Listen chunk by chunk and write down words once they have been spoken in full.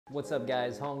What's up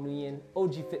guys, Nguyen,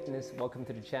 OG Fitness, welcome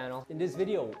to the channel. In this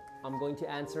video, I'm going to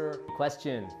answer a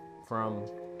question from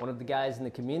one of the guys in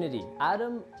the community,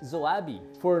 Adam Zoabi.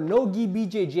 For no-gi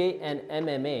BJJ and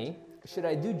MMA, should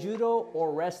I do judo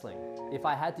or wrestling? If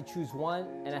I had to choose one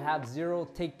and I have zero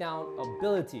takedown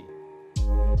ability.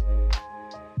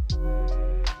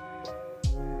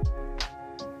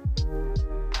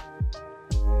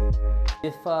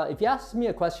 If you ask me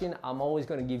a question, I'm always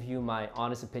going to give you my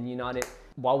honest opinion on it.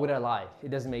 Why would I lie? It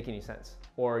doesn't make any sense.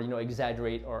 Or,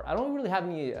 exaggerate, or I don't really have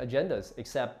any agendas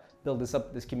except build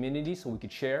this community so we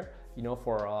could share,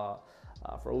 for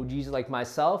OGs like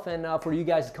myself and for you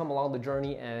guys to come along the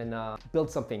journey and build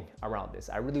something around this.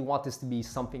 I really want this to be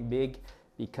something big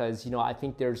because, I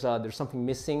think there's something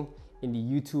missing in the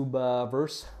YouTube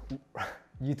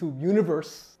YouTube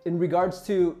universe in regards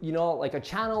to, like a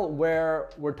channel where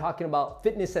we're talking about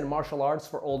fitness and martial arts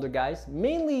for older guys,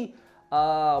 mainly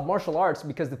martial arts,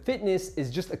 because the fitness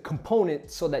is just a component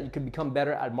so that you can become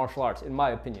better at martial arts, in my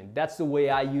opinion. That's the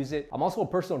way I use it. I'm also a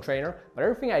personal trainer, but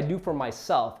everything I do for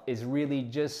myself is really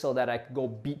just so that I can go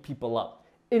beat people up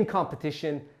in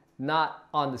competition, not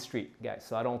on the street, guys.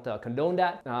 So I don't condone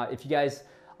that. If you guys,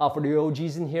 for the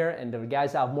OGs in here and the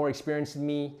guys that have more experience than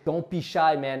me, don't be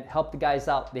shy, man. Help the guys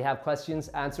out. They have questions,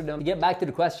 answer them. To get back to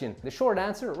the question, the short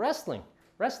answer, wrestling.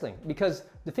 Because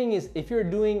the thing is, if you're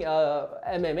doing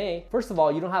MMA, first of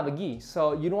all, you don't have a gi,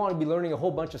 so you don't want to be learning a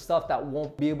whole bunch of stuff that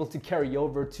won't be able to carry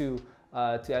over to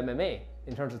MMA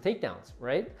in terms of takedowns,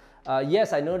 right?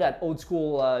 Yes, I know that old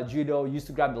school judo used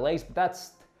to grab the legs, but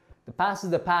that's the past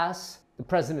is the past, the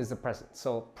present is the present.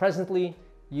 So presently,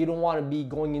 you don't want to be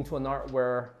going into an art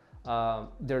where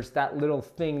there's that little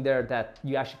thing there that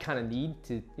you actually kind of need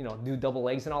to, do double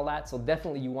legs and all that. So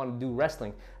definitely you want to do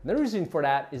wrestling. And the reason for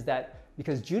that is that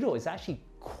because judo is actually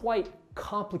quite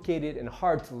complicated and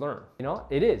hard to learn.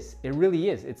 It is. It really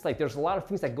is. It's like there's a lot of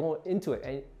things that go into it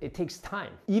and it takes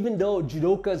time. Even though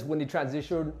judokas, when they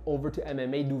transition over to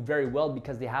MMA, do very well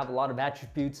because they have a lot of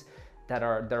attributes that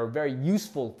are very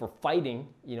useful for fighting,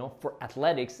 for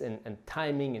athletics and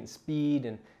timing and speed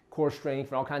and core strength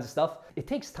and all kinds of stuff. It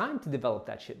takes time to develop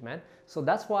that shit, man. So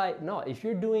that's why, no, if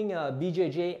you're doing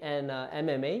BJJ and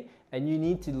MMA and you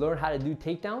need to learn how to do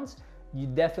takedowns, you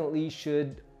definitely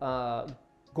should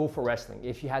go for wrestling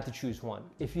if you had to choose one.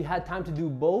 If you had time to do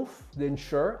both, then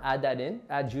sure,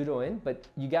 add judo in, but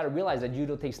you gotta realize that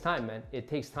judo takes time, man. It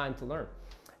takes time to learn.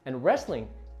 And wrestling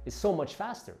is so much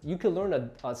faster. You can learn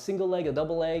a single leg, a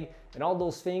double leg, and all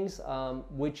those things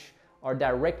which are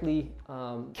directly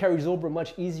carries over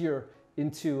much easier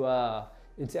into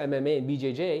MMA and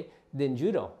BJJ than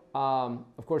judo.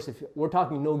 Of course, if we're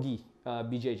talking no-gi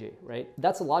BJJ, right?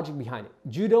 That's the logic behind it.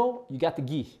 Judo, you got the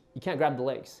gi. You can't grab the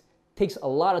legs. Takes a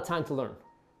lot of time to learn.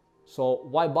 So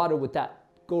why bother with that?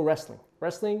 Go wrestling.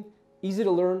 Wrestling, easy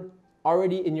to learn,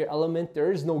 already in your element.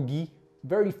 There is no gi.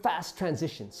 Very fast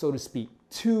transition, so to speak,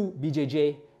 to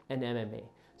BJJ and MMA.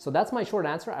 So that's my short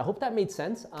answer. I hope that made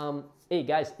sense. Hey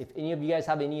guys, if any of you guys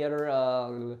have any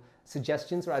other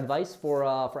suggestions or advice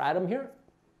for Adam here,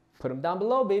 put them down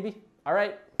below, baby. All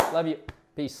right, love you.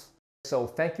 Peace. So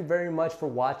thank you very much for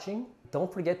watching.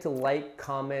 Don't forget to like,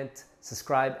 comment,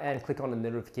 subscribe, and click on the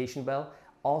notification bell.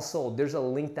 Also, there's a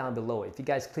link down below. If you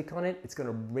guys click on it, it's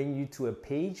gonna bring you to a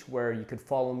page where you could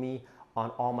follow me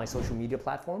on all my social media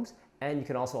platforms. And you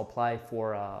can also apply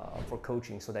for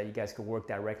coaching so that you guys can work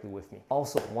directly with me.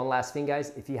 Also, one last thing,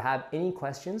 guys, if you have any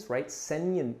questions, right,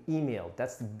 send me an email.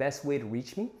 That's the best way to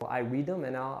reach me. I read them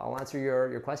and I'll answer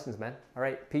your questions, man. All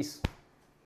right, peace.